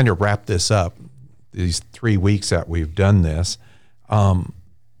we kind of wrap this up, these 3 weeks that we've done this,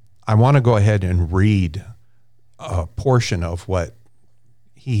 I want to go ahead and read a portion of what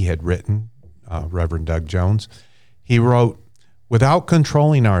he had written, Reverend Doug Jones. He wrote, "Without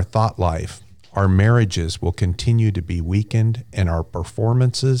controlling our thought life, our marriages will continue to be weakened and our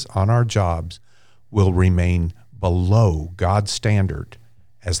performances on our jobs will remain below God's standard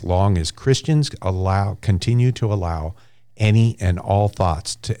as long as Christians continue to allow any and all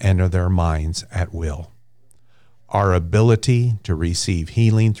thoughts to enter their minds at will. Our ability to receive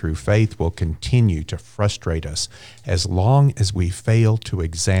healing through faith will continue to frustrate us as long as we fail to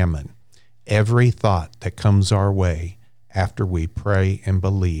examine every thought that comes our way after we pray and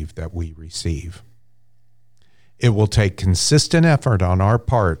believe that we receive. It will take consistent effort on our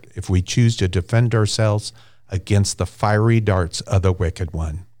part if we choose to defend ourselves against the fiery darts of the wicked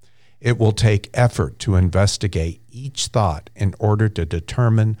one. It will take effort to investigate each thought in order to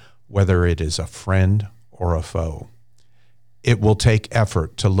determine whether it is a friend or a foe. It will take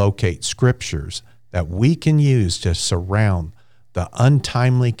effort to locate scriptures that we can use to surround the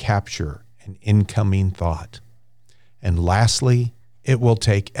untimely capture and incoming thought. And lastly, it will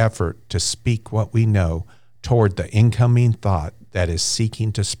take effort to speak what we know toward the incoming thought that is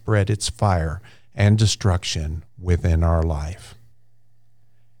seeking to spread its fire and destruction within our life."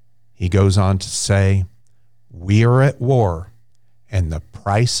 He goes on to say, "We are at war, and the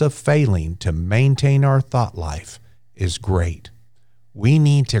price of failing to maintain our thought life is great." We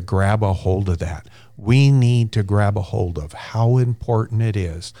need to grab a hold of that. We need to grab a hold of how important it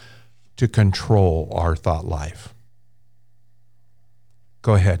is to control our thought life.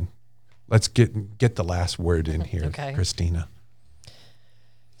 Go ahead. Let's get the last word in here, Okay. Christina.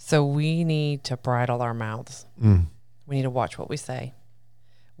 So we need to bridle our mouths. We need to watch what we say.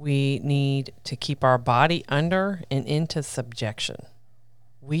 We need to keep our body under and into subjection.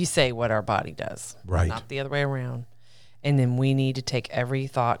 We say what our body does, Right. not the other way around. And then we need to take every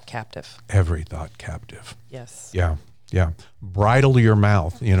thought captive. Every thought captive. Yes. Yeah. Yeah. Bridle your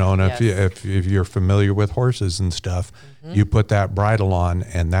mouth, you know, and Yes. if you're familiar with horses and stuff, you put that bridle on,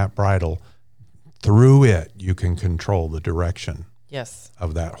 and that bridle, through it, you can control the direction Yes.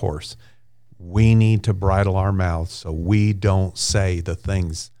 of that horse. We need to bridle our mouths so we don't say the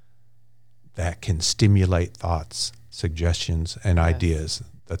things that can stimulate thoughts, suggestions, and ideas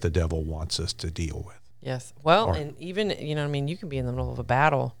that the devil wants us to deal with. Yes. Well, Or- and even, you know what I mean, you can be in the middle of a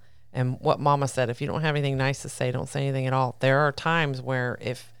battle. And what Mama said, if you don't have anything nice to say, don't say anything at all. There are times where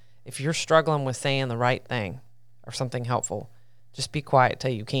if you're struggling with saying the right thing or something helpful, just be quiet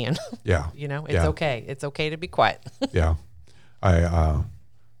till you can. Yeah. You know, it's Yeah. okay. It's okay to be quiet. Yeah.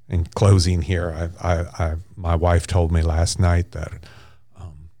 In closing here, my wife told me last night that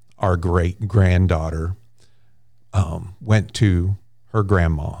our great granddaughter went to her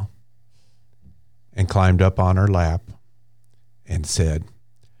grandma and climbed up on her lap and said,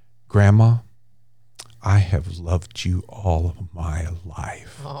 "Grandma, I have loved you all of my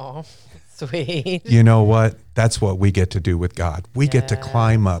life." Oh, sweet. You know what? That's what we get to do with God. We get to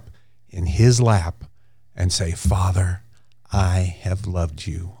climb up in his lap and say, "Father, I have loved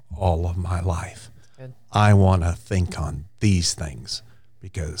you all of my life. Good. I want to think on these things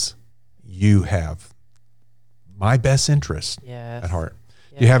because you have my best interest Yes. at heart."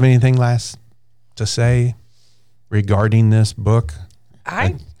 Do you have anything last to say regarding this book?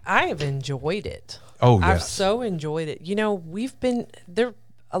 I have enjoyed it. Oh, I've yes. so enjoyed it. You know, we've been there.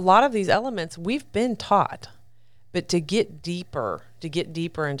 A lot of these elements we've been taught, but to get deeper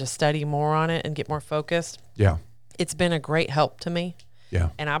and to study more on it and get more focused, Yeah. it's been a great help to me. Yeah.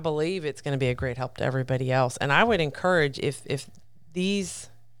 And I believe it's going to be a great help to everybody else. And I would encourage if these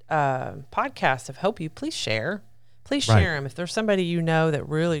podcasts have helped you, please share. Please share Right. them. If there's somebody you know that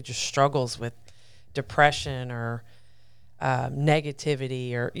really just struggles with depression or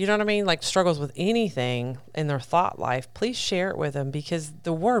negativity, or you know what I mean, like struggles with anything in their thought life, please share it with them, because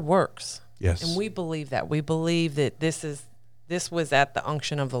the word works. Yes. And we believe that. We believe that this was at the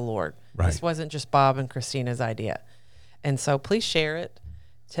unction of the Lord. Right. This wasn't just Bob and Christina's idea. And so please share it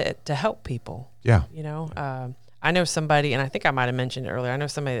to help people. Yeah. You know, I know somebody, and I think I might have mentioned it earlier, I know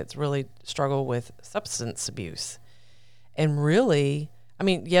somebody that's really struggled with substance abuse. And really, I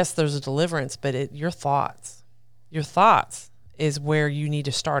mean, yes, there's a deliverance, but your thoughts is where you need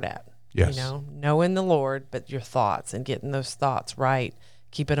to start at. Yes. You know, knowing the Lord, but your thoughts and getting those thoughts right,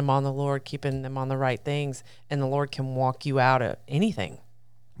 keeping them on the Lord, keeping them on the right things, and the Lord can walk you out of anything.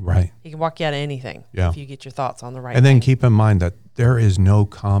 Right. He can walk you out of anything if you get your thoughts on the right And then thing. keep in mind that there is no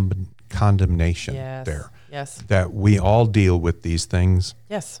condemnation there. Yes. That we all deal with these things.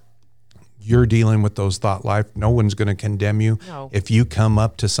 Yes. You're dealing with those thought life. No one's going to condemn you. No. If you come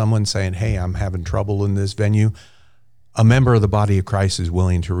up to someone saying, hey, I'm having trouble in this venue, a member of the body of Christ is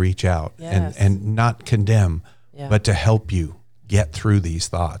willing to reach out and not condemn, but to help you get through these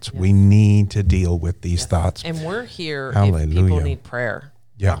thoughts. Yes. We need to deal with these thoughts. And we're here Hallelujah. if people need prayer.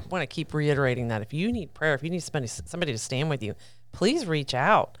 Yeah. I want to keep reiterating that. If you need prayer, if you need somebody to stand with you, please reach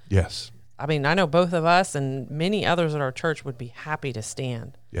out. Yes. I mean, I know both of us and many others at our church would be happy to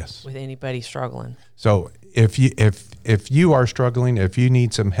stand with anybody struggling. So if you are struggling, if you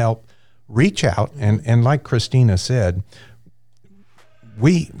need some help, reach out. And like Christina said,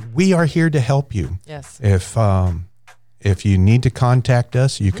 we are here to help you. Yes. If you need to contact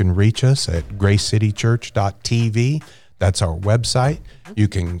us, you can reach us at gracecitychurch.tv. That's our website. You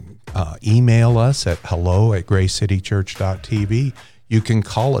can email us at hello@gracecitychurch.tv. You can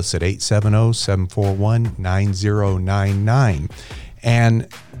call us at 870-741-9099 and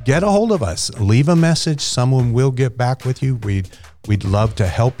get a hold of us. Leave a message. Someone will get back with you. We'd love to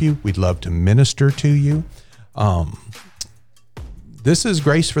help you. We'd love to minister to you. This is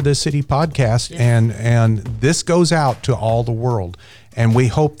Grace for the City podcast, and this goes out to all the world. And we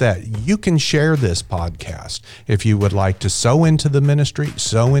hope that you can share this podcast. If you would like to sow into the ministry,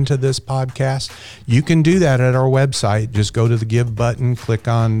 sow into this podcast, you can do that at our website. Just go to the Give button, click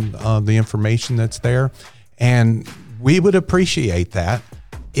on the information that's there, and we would appreciate that.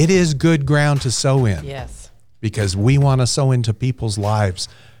 It is good ground to sow in. Yes. Because we want to sow into people's lives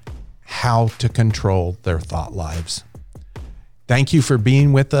how to control their thought lives. Thank you for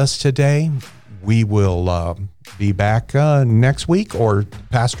being with us today. We will be back next week, or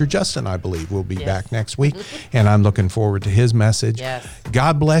Pastor Justin, I believe, will be back next week, and I'm looking forward to his message. Yes.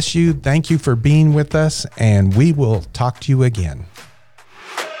 God bless you. Thank you for being with us, and we will talk to you again.